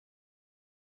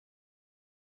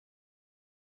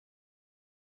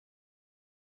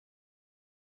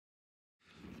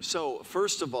So,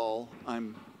 first of all,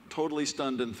 I'm totally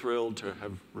stunned and thrilled to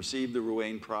have received the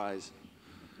Ruane Prize.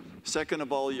 Second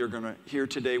of all, you're going to hear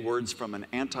today words from an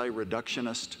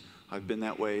anti-reductionist. I've been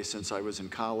that way since I was in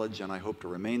college, and I hope to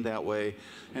remain that way.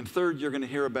 And third, you're going to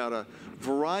hear about a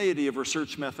variety of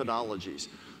research methodologies: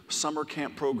 summer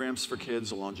camp programs for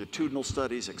kids, longitudinal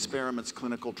studies, experiments,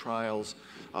 clinical trials,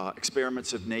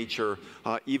 experiments of nature,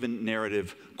 even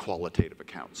narrative qualitative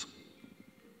accounts.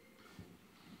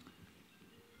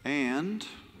 And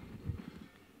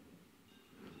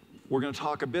we're going to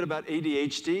talk a bit about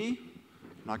ADHD.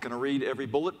 I'm not going to read every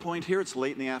bullet point here. It's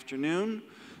late in the afternoon.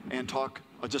 And talk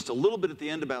just a little bit at the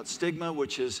end about stigma,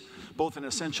 which is both an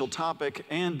essential topic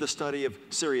and the study of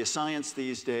serious science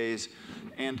these days.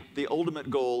 And the ultimate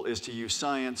goal is to use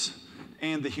science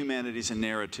and the humanities and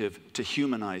narrative to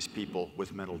humanize people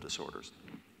with mental disorders.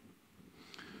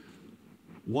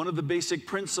 One of the basic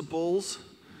principles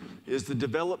is the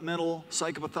developmental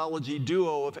psychopathology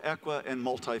duo of equa and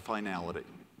multifinality.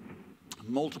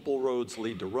 Multiple roads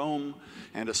lead to Rome,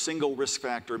 and a single risk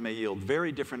factor may yield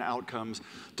very different outcomes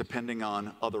depending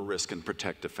on other risk and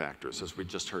protective factors, as we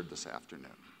just heard this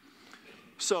afternoon.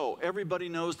 So everybody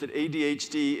knows that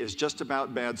ADHD is just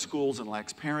about bad schools and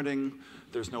lax parenting.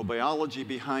 There's no biology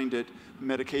behind it.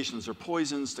 Medications are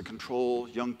poisons to control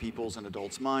young people's and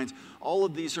adults' minds. All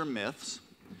of these are myths.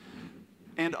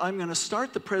 And I'm going to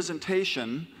start the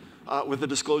presentation with the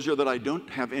disclosure that I don't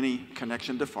have any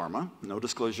connection to pharma, no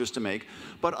disclosures to make,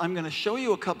 but I'm going to show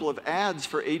you a couple of ads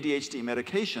for ADHD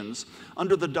medications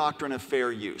under the doctrine of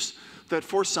fair use, that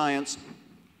for science,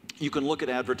 you can look at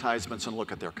advertisements and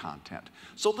look at their content.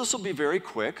 So this will be very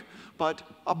quick, but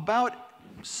about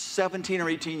 17 or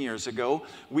 18 years ago,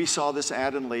 we saw this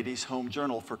ad in Ladies' Home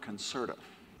Journal for Concerta.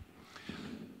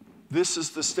 This is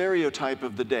the stereotype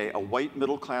of the day: a white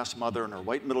middle-class mother and her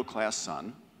white middle-class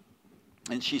son.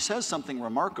 And she says something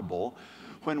remarkable: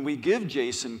 when we give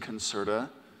Jason Concerta,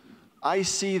 I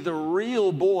see the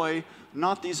real boy,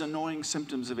 not these annoying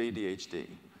symptoms of ADHD.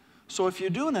 So if you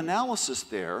do an analysis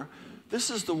there, this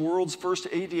is the world's first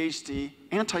ADHD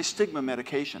anti-stigma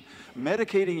medication.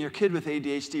 Medicating your kid with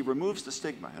ADHD removes the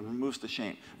stigma and removes the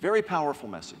shame. Very powerful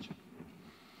message.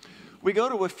 We go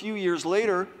to a few years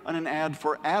later on an ad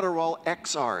for Adderall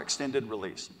XR, extended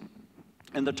release.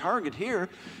 And the target here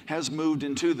has moved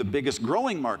into the biggest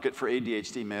growing market for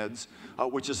ADHD meds,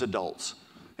 which is adults.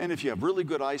 And if you have really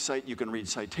good eyesight, you can read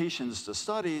citations to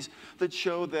studies that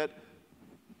show that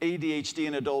ADHD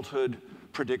in adulthood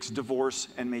predicts divorce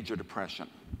and major depression.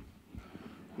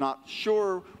 Not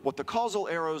sure what the causal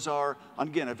arrows are.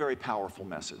 Again, a very powerful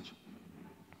message.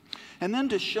 And then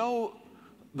to show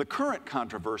the current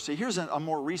controversy, here's a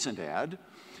more recent ad.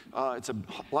 It's a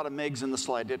lot of Megs in the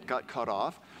slide that got cut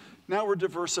off. Now we're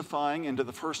diversifying into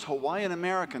the first Hawaiian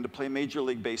American to play Major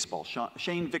League Baseball,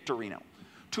 Shane Victorino.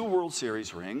 2 World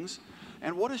Series rings.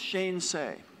 And what does Shane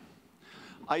say?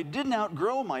 I didn't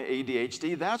outgrow my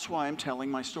ADHD, that's why I'm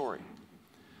telling my story.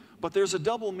 But there's a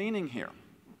double meaning here.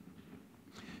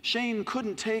 Shane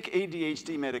couldn't take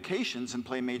ADHD medications and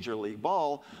play Major League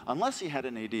Ball unless he had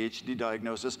an ADHD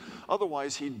diagnosis.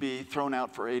 Otherwise, he'd be thrown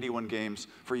out for 81 games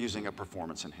for using a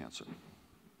performance enhancer.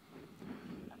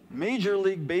 Major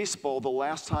League Baseball, the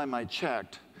last time I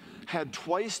checked, had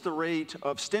twice the rate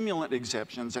of stimulant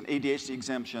exemptions and ADHD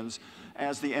exemptions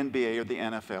as the NBA or the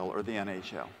NFL or the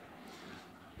NHL,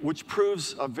 which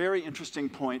proves a very interesting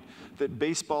point that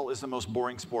baseball is the most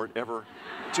boring sport ever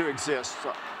to exist.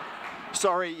 So,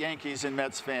 sorry, Yankees and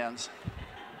Mets fans.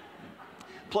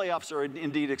 Playoffs are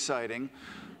indeed exciting,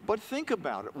 but think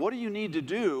about it. What do you need to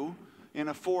do in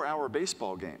a 4-hour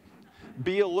baseball game?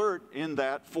 Be alert in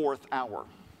that 4th hour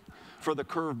for the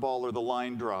curveball or the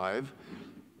line drive.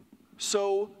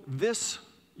 So this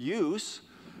use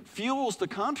fuels the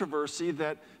controversy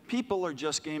that people are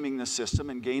just gaming the system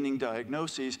and gaining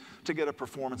diagnoses to get a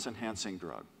performance-enhancing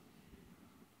drug.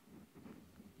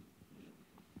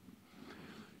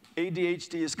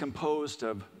 ADHD is composed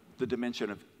of the dimension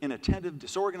of inattentive,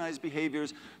 disorganized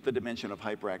behaviors, the dimension of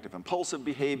hyperactive, impulsive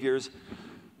behaviors.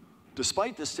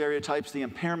 Despite the stereotypes, the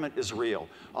impairment is real.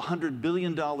 $100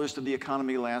 billion to the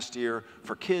economy last year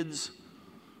for kids,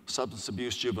 substance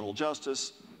abuse, juvenile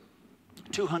justice.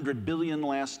 $200 billion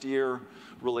last year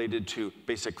related to,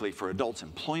 basically for adults,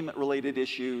 employment-related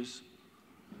issues.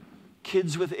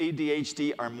 Kids with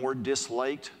ADHD are more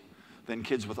disliked than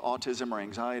kids with autism or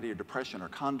anxiety or depression or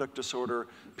conduct disorder.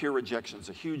 Peer rejection is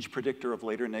a huge predictor of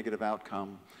later negative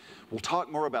outcome. We'll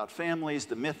talk more about families.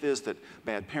 The myth is that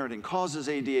bad parenting causes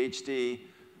ADHD.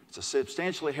 It's a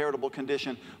substantially heritable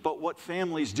condition, but what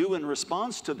families do in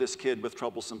response to this kid with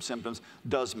troublesome symptoms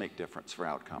does make difference for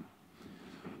outcome.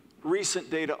 recent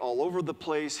data all over the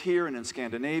place here and in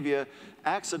Scandinavia.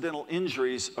 Accidental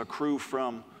injuries accrue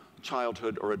from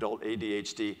childhood or adult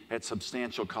ADHD at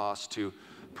substantial cost to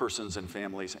persons and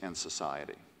families and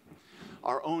society.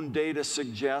 Our own data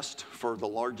suggest, for the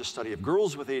largest study of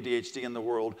girls with ADHD in the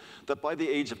world, that by the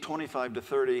age of 25 to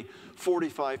 30,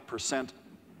 45%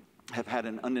 have had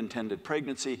an unintended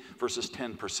pregnancy versus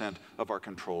 10% of our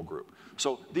control group.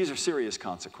 So these are serious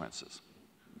consequences.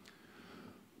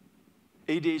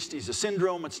 ADHD is a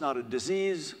syndrome, it's not a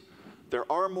disease. There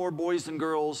are more boys than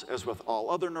girls, as with all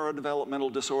other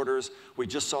neurodevelopmental disorders. We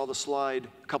just saw the slide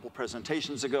a couple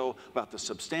presentations ago about the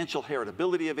substantial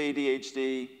heritability of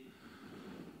ADHD.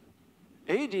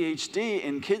 ADHD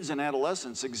in kids and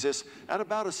adolescents exists at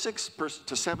about a 6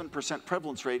 to 7%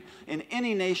 prevalence rate in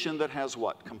any nation that has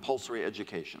what? Compulsory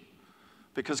education.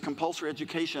 Because compulsory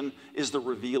education is the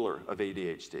revealer of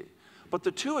ADHD. But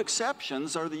the two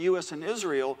exceptions are the US and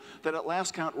Israel that at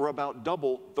last count were about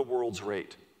double the world's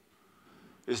rate.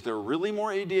 Is there really more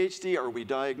ADHD? Are we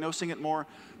diagnosing it more?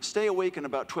 Stay awake in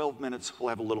about 12 minutes. We'll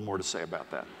have a little more to say about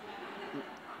that.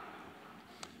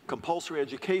 Compulsory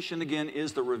education, again,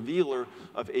 is the revealer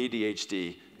of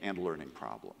ADHD and learning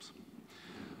problems.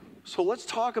 So let's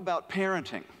talk about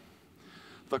parenting.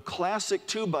 The classic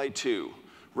 2x2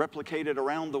 replicated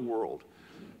around the world.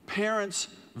 Parents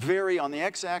vary on the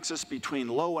x-axis between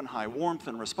low and high warmth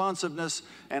and responsiveness,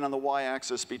 and on the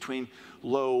y-axis between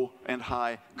low and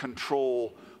high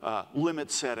control, limit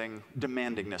setting,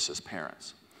 demandingness as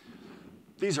parents.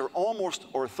 These are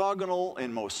almost orthogonal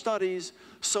in most studies,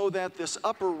 so that this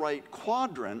upper right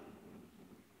quadrant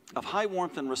of high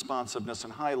warmth and responsiveness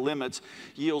and high limits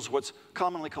yields what's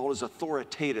commonly called as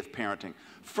authoritative parenting.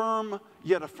 Firm,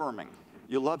 yet affirming.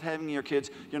 You love having your kids,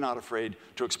 you're not afraid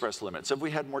to express limits. If we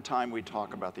had more time, we'd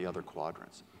talk about the other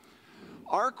quadrants.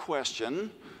 Our question,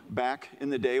 back in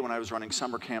the day when I was running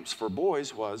summer camps for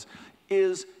boys, was,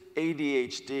 is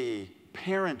ADHD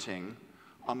parenting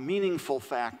a meaningful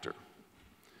factor?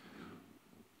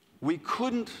 We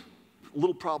couldn't,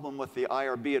 little problem with the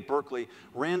IRB at Berkeley,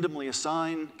 randomly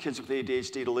assign kids with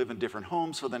ADHD to live in different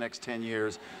homes for the next 10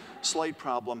 years. Slight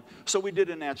problem. So we did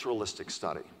a naturalistic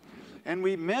study. And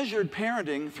we measured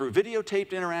parenting through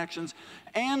videotaped interactions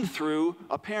and through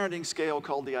a parenting scale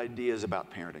called the Ideas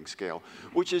About Parenting scale,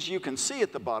 which, as you can see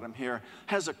at the bottom here,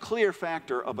 has a clear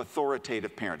factor of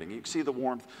authoritative parenting. You can see the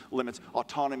warmth, limits,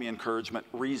 autonomy, encouragement,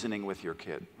 reasoning with your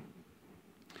kid.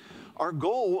 Our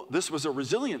goal, this was a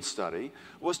resilience study,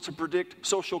 was to predict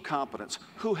social competence,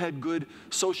 who had good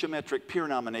sociometric peer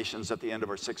nominations at the end of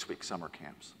our 6-week summer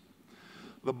camps.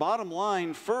 The bottom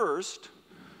line first,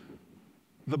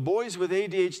 the boys with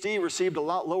ADHD received a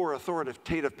lot lower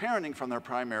authoritative parenting from their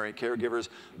primary caregivers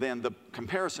than the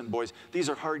comparison boys. These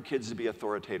are hard kids to be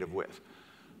authoritative with.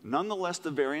 Nonetheless,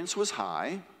 the variance was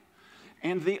high,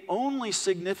 and the only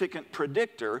significant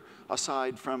predictor,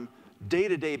 aside from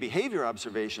day-to-day behavior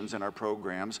observations in our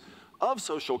programs, of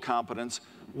social competence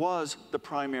was the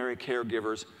primary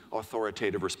caregiver's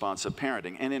authoritative responsive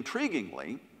parenting. And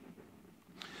intriguingly,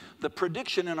 the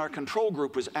prediction in our control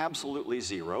group was absolutely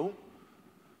zero.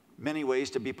 Many ways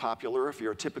to be popular if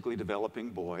you're a typically developing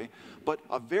boy, but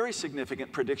a very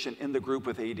significant prediction in the group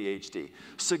with ADHD,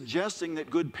 suggesting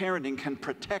that good parenting can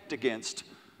protect against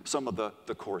some of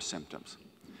the core symptoms.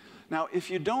 Now, if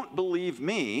you don't believe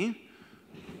me,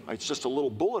 it's just a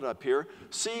little bullet up here,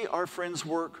 see our friend's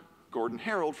work, Gordon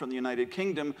Harold from the United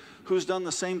Kingdom, who's done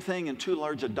the same thing in 2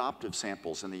 large adoptive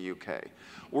samples in the UK,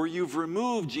 where you've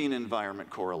removed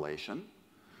gene-environment correlation,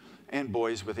 and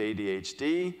boys with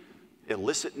ADHD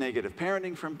elicit negative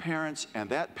parenting from parents, and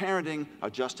that parenting,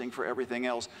 adjusting for everything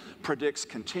else, predicts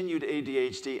continued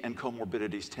ADHD and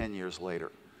comorbidities 10 years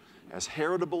later. As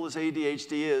heritable as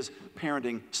ADHD is,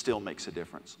 parenting still makes a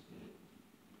difference.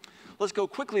 Let's go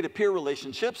quickly to peer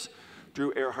relationships.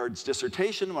 Drew Earhart's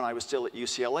dissertation, when I was still at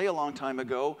UCLA a long time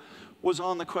ago, was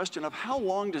on the question of how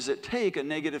long does it take a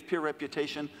negative peer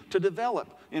reputation to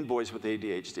develop in boys with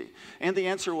ADHD? And the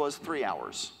answer was 3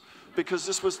 hours. Because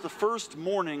this was the first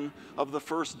morning of the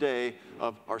first day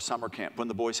of our summer camp, when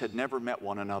the boys had never met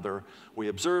one another. We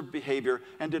observed behavior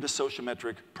and did a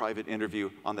sociometric private interview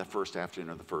on that first afternoon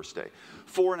of the first day.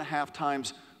 4.5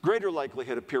 times greater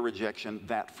likelihood of peer rejection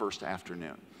that first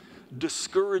afternoon.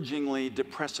 Discouragingly,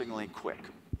 depressingly quick.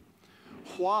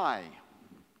 Why?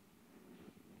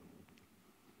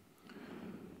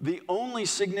 The only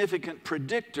significant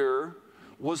predictor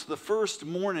was the first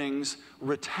morning's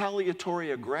retaliatory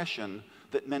aggression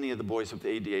that many of the boys with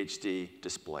ADHD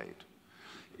displayed.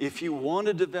 If you want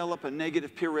to develop a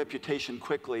negative peer reputation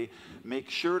quickly, make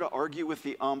sure to argue with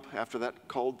the ump after that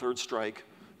called third strike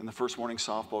in the first morning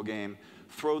softball game,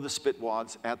 throw the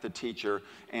spitwads at the teacher,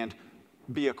 and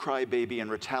be a crybaby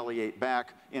and retaliate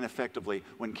back ineffectively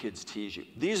when kids tease you.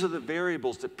 These are the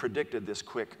variables that predicted this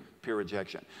quick peer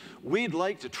rejection. We'd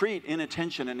like to treat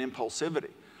inattention and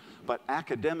impulsivity, but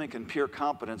academic and peer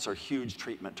competence are huge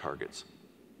treatment targets.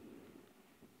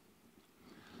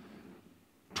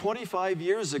 25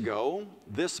 years ago,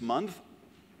 this month,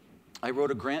 I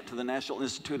wrote a grant to the National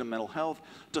Institute of Mental Health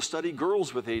to study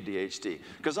girls with ADHD,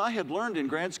 because I had learned in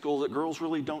grad school that girls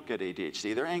really don't get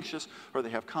ADHD. They're anxious or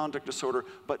they have conduct disorder,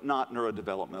 but not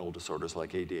neurodevelopmental disorders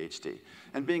like ADHD.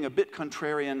 And being a bit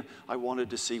contrarian, I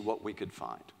wanted to see what we could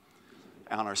find.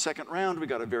 On our second round, we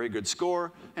got a very good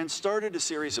score and started a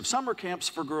series of summer camps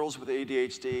for girls with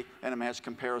ADHD and a matched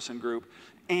comparison group,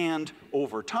 and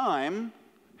over time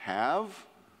have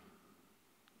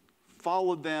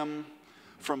followed them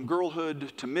from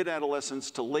girlhood to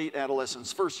mid-adolescence to late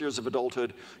adolescence, first years of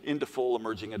adulthood, into full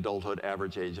emerging adulthood,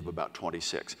 average age of about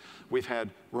 26. We've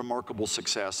had remarkable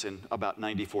success in about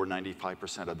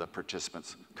 94–95% of the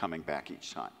participants coming back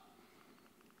each time.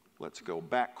 Let's go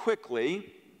back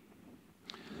quickly.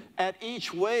 At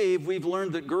each wave, we've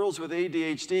learned that girls with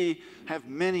ADHD have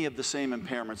many of the same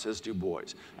impairments as do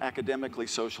boys, academically,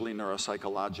 socially,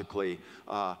 neuropsychologically,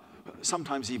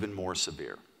 sometimes even more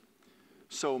severe.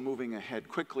 So moving ahead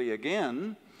quickly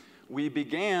again, we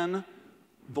began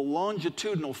the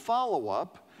longitudinal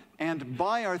follow-up, and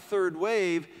by our third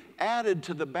wave, added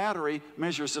to the battery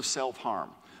measures of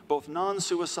self-harm, both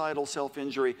non-suicidal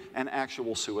self-injury and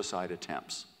actual suicide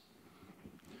attempts.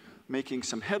 Making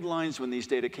some headlines when these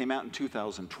data came out in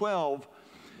 2012,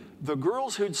 the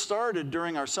girls who'd started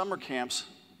during our summer camps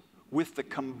with the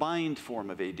combined form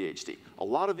of ADHD, a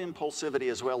lot of impulsivity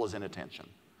as well as inattention,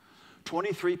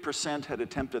 23% had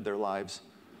attempted their lives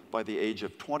by the age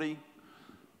of 20,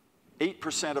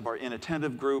 8% of our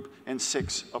inattentive group, and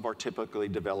 6% of our typically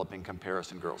developing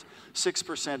comparison girls.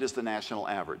 6% is the national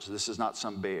average. This is not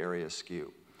some Bay Area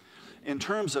skew. In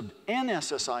terms of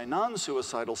NSSI,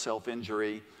 non-suicidal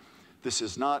self-injury, this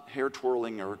is not hair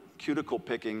twirling or cuticle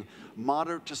picking,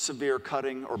 moderate to severe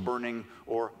cutting or burning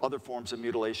or other forms of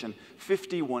mutilation.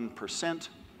 51%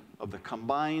 of the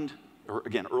combined, or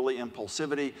again, early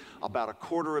impulsivity, about a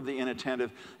quarter of the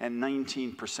inattentive, and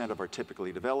 19% of our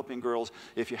typically developing girls.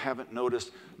 If you haven't noticed,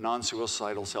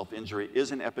 non-suicidal self-injury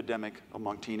is an epidemic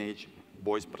among teenage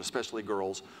boys, but especially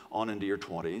girls, on into your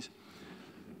 20s.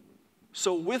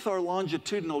 So with our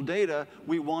longitudinal data,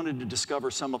 we wanted to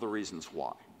discover some of the reasons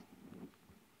why.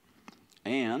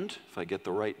 And, if I get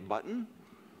the right button,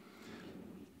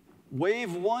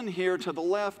 wave one here to the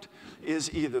left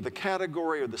is either the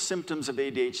category or the symptoms of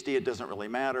ADHD, it doesn't really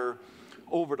matter.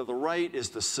 Over to the right is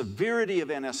the severity of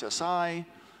NSSI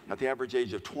at the average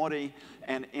age of 20.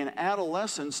 And in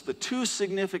adolescence, the two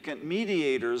significant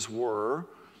mediators were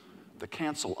the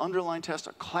Cancel Underline Test,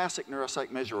 a classic neuropsych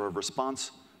measure of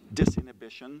response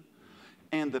disinhibition,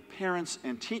 and the parents'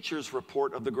 and teachers'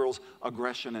 report of the girls'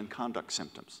 aggression and conduct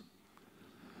symptoms.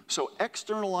 So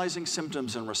externalizing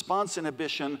symptoms and response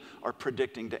inhibition are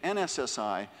predicting to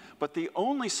NSSI, but the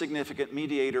only significant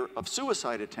mediator of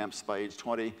suicide attempts by age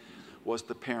 20 was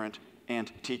the parent and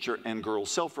teacher and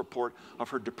girl's self-report of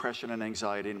her depression and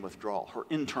anxiety and withdrawal, her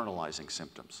internalizing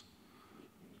symptoms.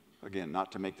 Again,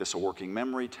 not to make this a working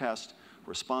memory test,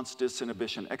 response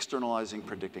disinhibition, externalizing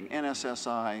predicting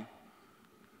NSSI,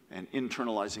 and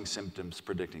internalizing symptoms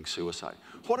predicting suicide.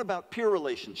 What about peer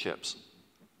relationships?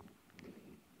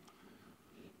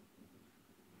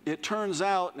 It turns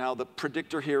out, now the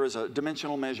predictor here is a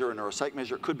dimensional measure, a neuropsych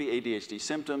measure, it could be ADHD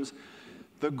symptoms.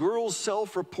 The girl's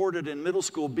self-reported in middle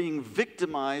school being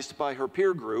victimized by her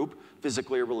peer group,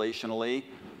 physically or relationally,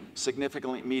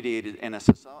 significantly mediated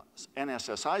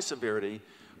NSSI severity,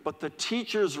 but the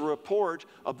teacher's report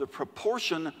of the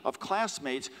proportion of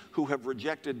classmates who have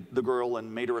rejected the girl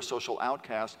and made her a social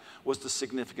outcast was the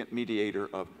significant mediator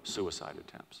of suicide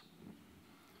attempts.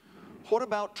 What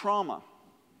about trauma?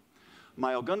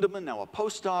 Mael Gundeman, now a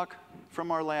postdoc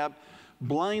from our lab,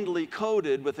 blindly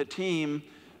coded with a team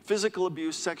physical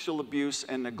abuse, sexual abuse,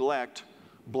 and neglect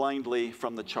blindly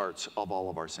from the charts of all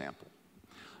of our sample.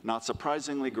 Not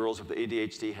surprisingly, girls with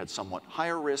ADHD had somewhat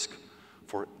higher risk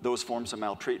for those forms of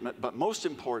maltreatment, but most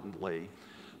importantly,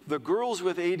 the girls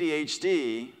with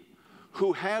ADHD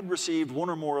who had received one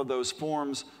or more of those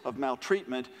forms of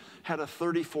maltreatment had a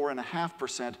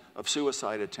 34.5% of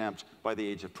suicide attempt by the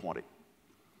age of 20.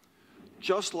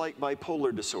 Just like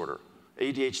bipolar disorder,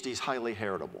 ADHD is highly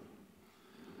heritable.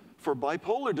 For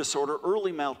bipolar disorder,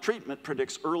 early maltreatment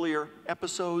predicts earlier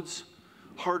episodes,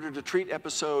 harder to treat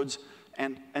episodes,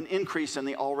 and an increase in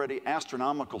the already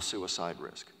astronomical suicide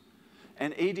risk.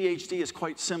 And ADHD is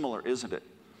quite similar, isn't it?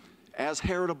 As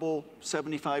heritable,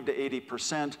 75 to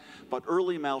 80%, but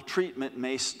early maltreatment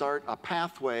may start a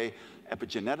pathway,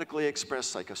 epigenetically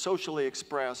expressed, psychosocially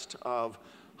expressed, of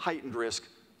heightened risk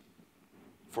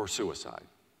for suicide.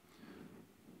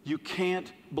 You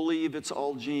can't believe it's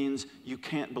all genes. You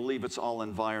can't believe it's all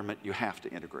environment. You have to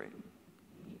integrate.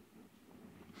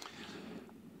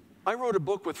 I wrote a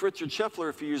book with Richard Scheffler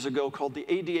a few years ago called The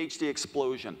ADHD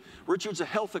Explosion. Richard's a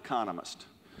health economist.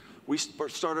 We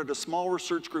started a small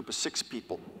research group of 6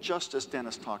 people, just as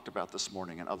Dennis talked about this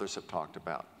morning and others have talked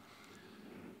about.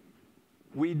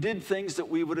 We did things that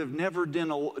we would have never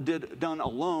done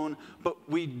alone, but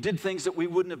we did things that we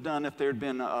wouldn't have done if there had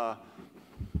been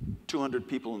 200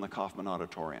 people in the Kaufman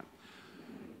Auditorium.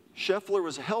 Scheffler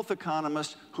was a health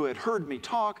economist who had heard me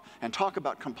talk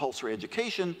about compulsory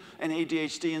education and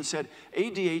ADHD and said,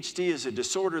 ADHD is a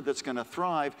disorder that's going to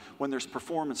thrive when there's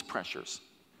performance pressures.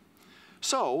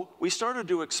 So we started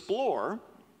to explore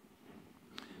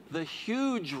the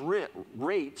huge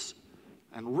rates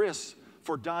and risks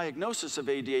for diagnosis of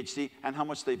ADHD and how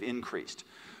much they've increased.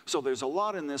 So there's a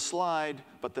lot in this slide,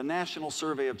 but the National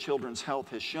Survey of Children's Health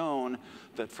has shown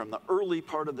that from the early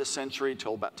part of the century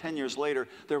till about 10 years later,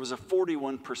 there was a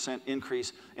 41%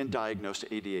 increase in diagnosed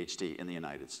ADHD in the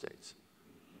United States.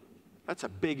 That's a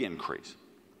big increase.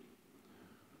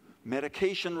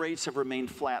 Medication rates have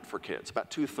remained flat for kids. About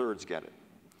 2/3 get it.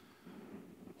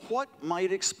 What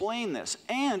might explain this?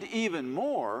 And even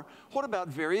more, what about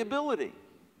variability?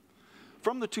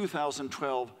 From the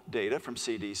 2012 data from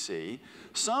CDC,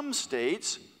 some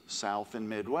states, South and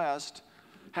Midwest,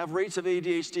 have rates of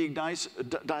ADHD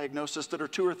diagnosis that are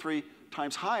 2 or 3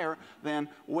 times higher than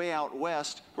way out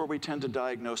west, where we tend to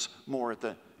diagnose more at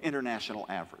the international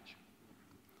average.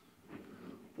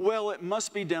 Well, it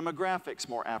must be demographics.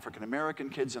 More African-American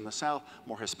kids in the South,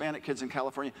 more Hispanic kids in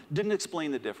California. Didn't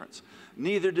explain the difference.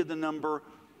 Neither did the number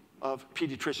of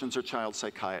pediatricians or child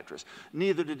psychiatrists.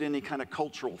 Neither did any kind of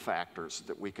cultural factors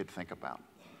that we could think about.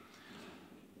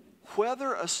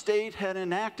 Whether a state had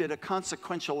enacted a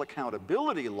consequential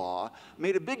accountability law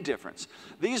made a big difference.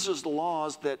 These are the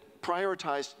laws that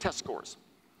prioritize test scores.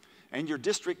 And your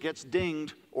district gets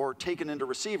dinged or taken into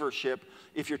receivership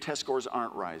if your test scores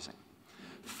aren't rising.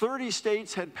 30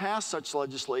 states had passed such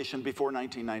legislation before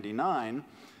 1999.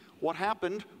 What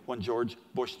happened when George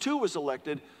Bush II was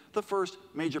elected? The first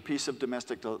major piece of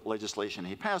domestic legislation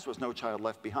he passed was No Child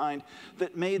Left Behind,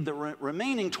 that made the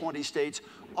remaining 20 states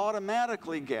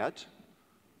automatically get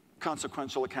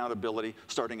consequential accountability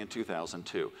starting in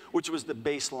 2002, which was the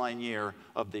baseline year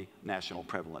of the national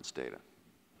prevalence data.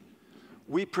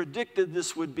 We predicted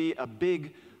this would be a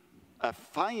big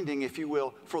finding, if you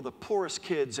will, for the poorest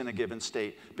kids in a given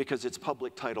state, because it's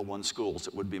public Title I schools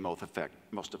that would be most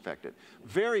affected.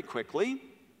 Very quickly,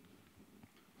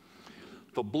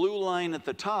 the blue line at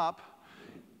the top,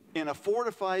 in a 4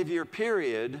 to 5 year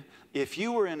period, if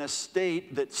you were in a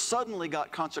state that suddenly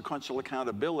got consequential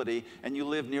accountability and you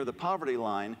lived near the poverty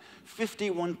line,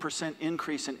 51%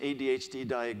 increase in ADHD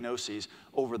diagnoses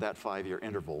over that 5-year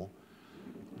interval.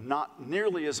 Not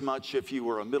nearly as much if you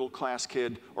were a middle-class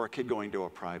kid or a kid going to a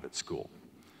private school.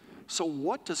 So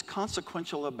what does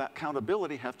consequential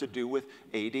accountability have to do with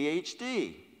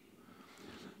ADHD?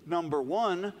 Number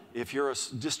one, if you're a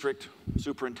district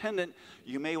superintendent,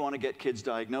 you may want to get kids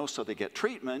diagnosed so they get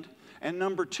treatment. And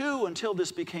number two, until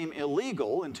this became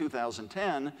illegal in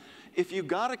 2010, if you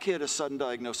got a kid a sudden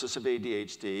diagnosis of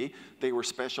ADHD, they were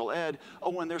special ed,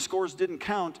 and their scores didn't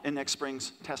count in next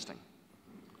spring's testing.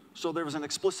 So there was an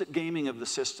explicit gaming of the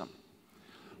system.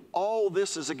 All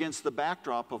this is against the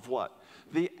backdrop of what?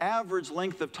 The average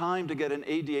length of time to get an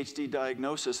ADHD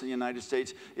diagnosis in the United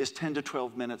States is 10 to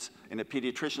 12 minutes in a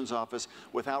pediatrician's office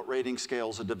without rating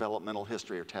scales of developmental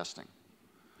history or testing.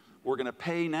 We're going to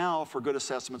pay now for good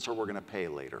assessments, or we're going to pay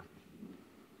later.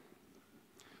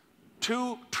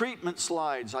 2 treatment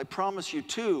slides, I promise you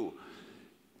 2.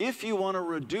 If you want to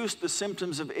reduce the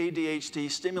symptoms of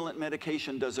ADHD, stimulant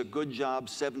medication does a good job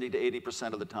 70 to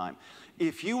 80% of the time.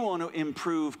 If you want to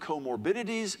improve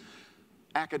comorbidities,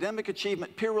 academic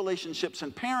achievement, peer relationships,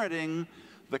 and parenting,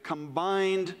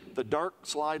 the dark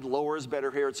slide, lower is better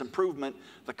here, it's improvement.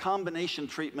 The combination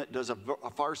treatment does a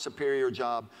far superior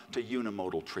job to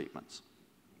unimodal treatments.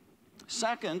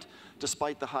 Second,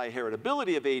 despite the high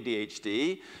heritability of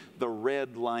ADHD, the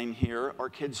red line here are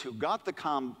kids who got the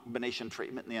combination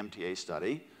treatment in the MTA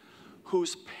study,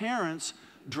 whose parents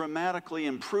dramatically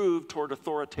improved toward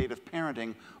authoritative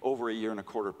parenting over a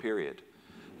 1.25 year period.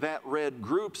 That red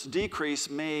group's decrease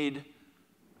made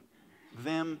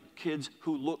them kids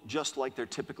who look just like their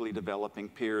typically developing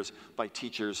peers by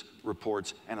teachers'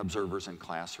 reports and observers in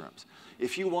classrooms.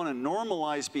 If you want to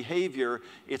normalize behavior,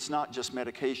 it's not just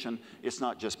medication, it's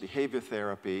not just behavior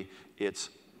therapy, it's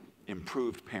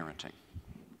improved parenting.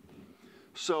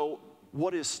 So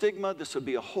what is stigma? This would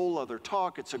be a whole other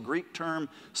talk. It's a Greek term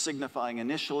signifying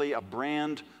initially a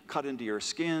brand cut into your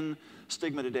skin.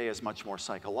 Stigma today is much more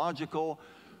psychological.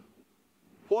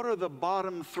 What are the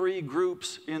bottom 3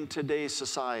 groups in today's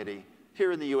society,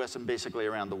 here in the US and basically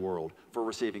around the world, for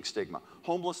receiving stigma?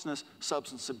 Homelessness,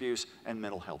 substance abuse, and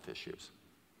mental health issues.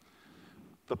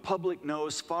 The public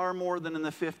knows far more than in the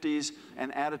 50s,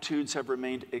 and attitudes have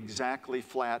remained exactly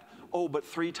flat. Oh, but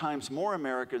 3 times more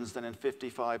Americans than in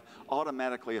 55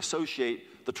 automatically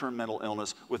associate the term mental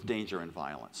illness with danger and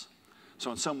violence.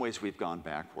 So in some ways, we've gone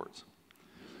backwards.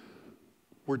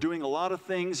 We're doing a lot of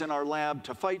things in our lab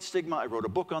to fight stigma. I wrote a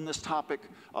book on this topic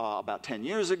about 10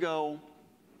 years ago.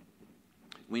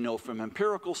 We know from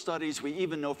empirical studies, we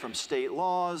even know from state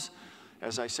laws.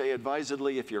 As I say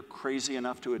advisedly, if you're crazy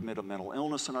enough to admit a mental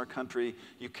illness in our country,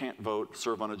 you can't vote,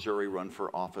 serve on a jury, run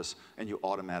for office, and you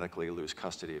automatically lose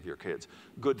custody of your kids.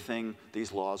 Good thing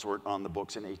these laws were on the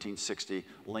books in 1860.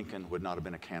 Lincoln would not have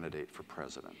been a candidate for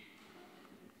president.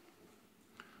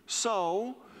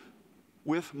 So,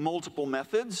 with multiple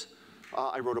methods,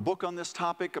 I wrote a book on this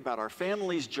topic about our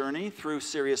family's journey through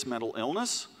serious mental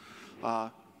illness,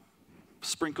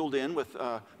 sprinkled in with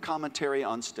commentary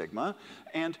on stigma,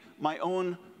 and my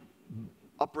own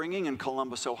upbringing in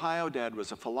Columbus, Ohio. Dad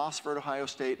was a philosopher at Ohio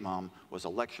State. Mom was a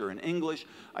lecturer in English.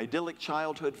 Idyllic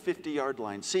childhood, 50-yard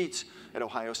line seats at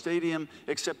Ohio Stadium,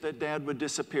 except that Dad would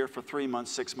disappear for 3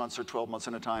 months, 6 months, or 12 months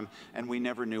at a time, and we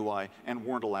never knew why and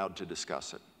weren't allowed to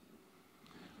discuss it.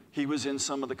 He was in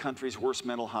some of the country's worst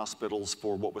mental hospitals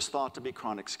for what was thought to be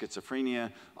chronic schizophrenia.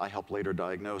 I helped later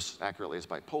diagnose accurately as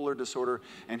bipolar disorder.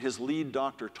 And his lead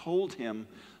doctor told him,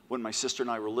 when my sister and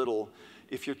I were little,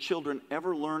 if your children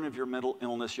ever learn of your mental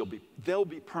illness, they'll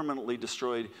be permanently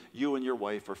destroyed. You and your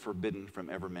wife are forbidden from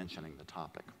ever mentioning the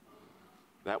topic.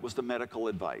 That was the medical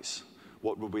advice.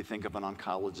 What would we think of an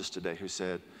oncologist today who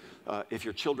said, if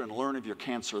your children learn of your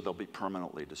cancer, they'll be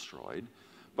permanently destroyed?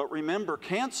 But remember,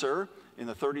 cancer in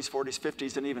the 30s, 40s,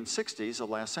 50s, and even 60s of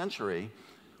last century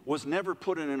was never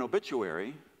put in an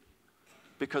obituary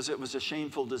because it was a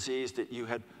shameful disease that you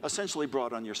had essentially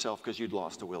brought on yourself because you'd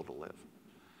lost the will to live.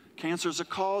 Cancer's a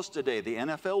cause today. The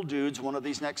NFL dudes, one of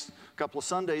these next couple of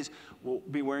Sundays, will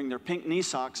be wearing their pink knee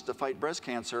socks to fight breast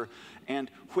cancer.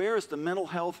 And where is the mental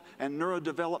health and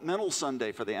neurodevelopmental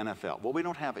Sunday for the NFL? Well, we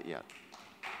don't have it yet.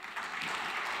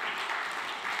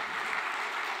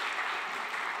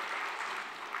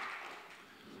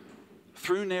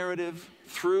 Through narrative,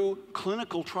 through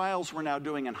clinical trials we're now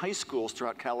doing in high schools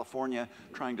throughout California,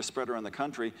 trying to spread around the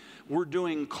country, we're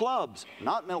doing clubs,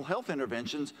 not mental health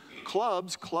interventions,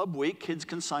 clubs, Club Week. Kids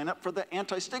can sign up for the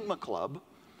Anti-Stigma Club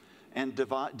and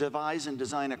devise and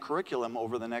design a curriculum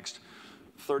over the next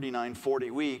 39,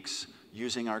 40 weeks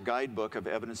using our guidebook of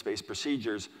evidence-based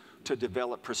procedures to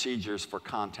develop procedures for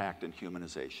contact and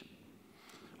humanization.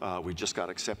 We just got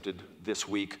accepted this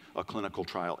week a clinical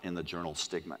trial in the journal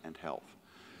Stigma and Health.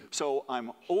 So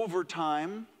I'm over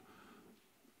time.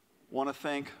 Want to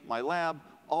thank my lab,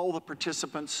 all the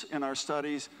participants in our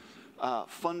studies,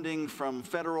 funding from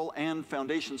federal and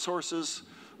foundation sources,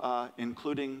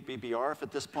 including BBRF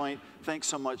at this point. Thanks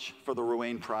so much for the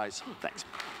Ruane Prize. Thanks.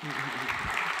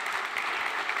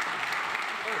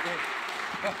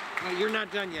 No, you're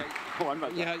not done yet. Oh, I'm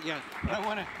not done. Yeah. I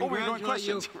want to congratulate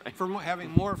you for having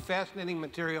more fascinating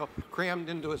material crammed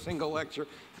into a single lecture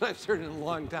than I've heard in a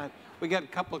long time. We got a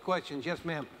couple of questions. Yes,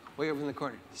 ma'am. Way over in the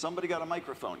corner. Somebody got a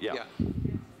microphone. Yeah.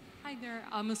 Hi there.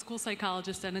 I'm a school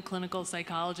psychologist and a clinical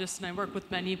psychologist, and I work with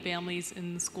many families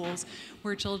in schools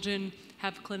where children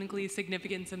have clinically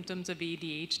significant symptoms of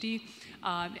ADHD.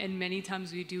 And many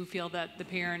times we do feel that the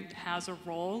parent has a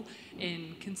role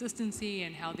in consistency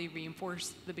and how they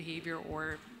reinforce the behavior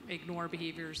or ignore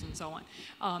behaviors and so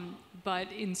on.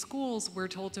 But in schools, we're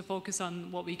told to focus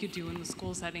on what we could do in the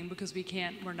school setting because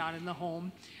we're not in the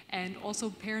home. And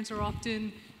also parents are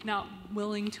often not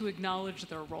willing to acknowledge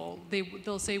their role.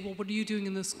 They'll say, well, what are you doing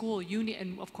in the school?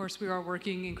 And of course we are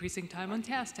working, increasing time on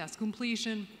task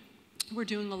completion. We're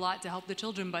doing a lot to help the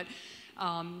children, but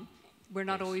we're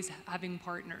not always having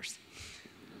partners.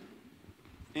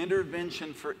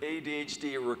 Intervention for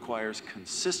ADHD requires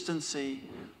consistency,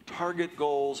 target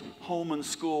goals, home and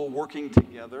school working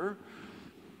together.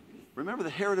 Remember the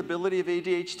heritability of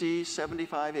ADHD,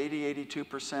 75, 80,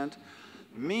 82%,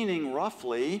 meaning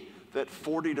roughly that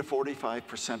 40 to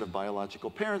 45% of biological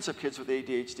parents of kids with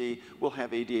ADHD will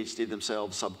have ADHD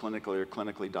themselves, subclinically or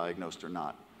clinically diagnosed or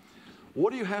not.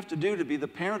 What do you have to do to be the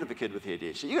parent of a kid with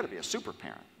ADHD? You got to be a super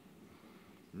parent.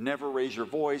 Never raise your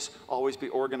voice, always be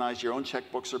organized, your own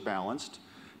checkbooks are balanced.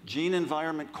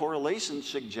 Gene-environment correlation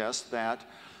suggests that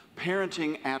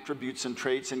parenting attributes and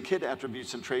traits and kid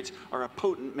attributes and traits are a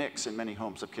potent mix in many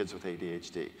homes of kids with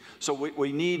ADHD. So what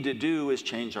we need to do is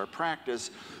change our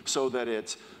practice so that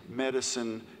it's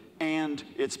medicine and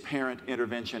it's parent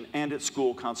intervention and it's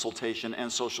school consultation and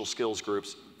social skills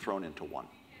groups thrown into one.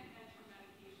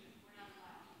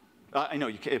 I know,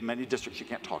 in many districts you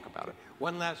can't talk about it.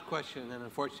 One last question, and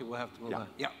unfortunately we'll have to move on.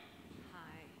 Yeah.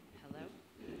 Hi, hello?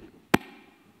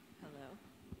 Hello?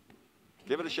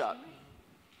 Give it a shot.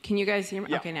 Can you guys hear me?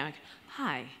 Yeah. Okay, now.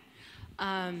 Hi.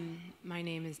 My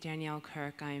name is Danielle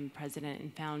Kirk. I'm president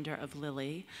and founder of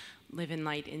Lilly, Live in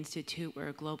Light Institute. We're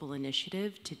a global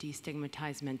initiative to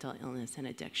destigmatize mental illness and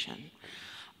addiction.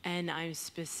 And I'm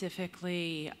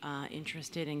specifically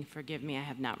interested in, forgive me, I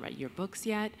have not read your books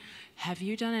yet. Have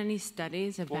you done any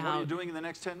studies about... Well, what are you doing in the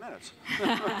next 10 minutes?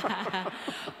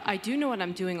 I do know what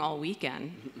I'm doing all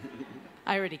weekend.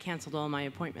 I already canceled all my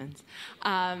appointments.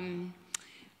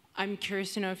 I'm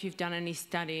curious to know if you've done any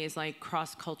studies, like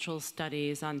cross-cultural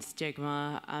studies on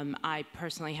stigma. I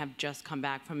personally have just come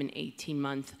back from an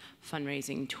 18-month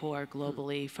fundraising tour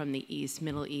globally from the East,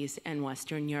 Middle East, and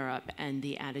Western Europe, and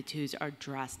the attitudes are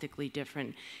drastically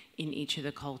different in each of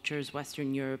the cultures,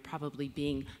 Western Europe probably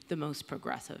being the most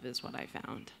progressive is what I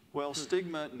found. Well,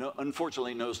 stigma,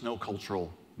 unfortunately, knows no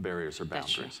cultural barriers or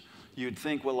boundaries. That's true. You'd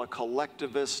think, well, a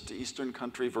collectivist Eastern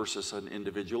country versus an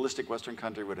individualistic Western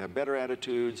country would have better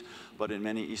attitudes, but in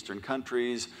many Eastern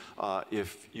countries,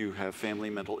 if you have family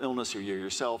mental illness or you're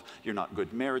yourself, you're not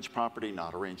good marriage property,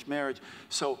 not arranged marriage.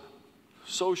 So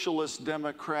socialist,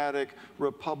 democratic,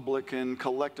 Republican,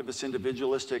 collectivist,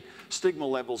 individualistic, stigma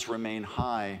levels remain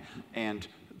high, and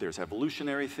there's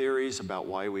evolutionary theories about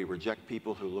why we reject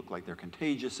people who look like they're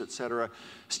contagious, et cetera.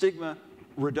 Stigma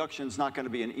reduction is not going to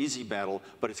be an easy battle,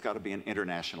 but it's got to be an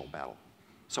international battle.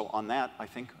 So on that, I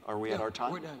think, are we at our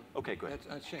time? We're done. Okay, good.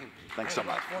 That's a shame. Thanks so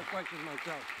much. I have about 4 questions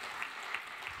myself.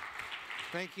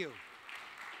 Thank you.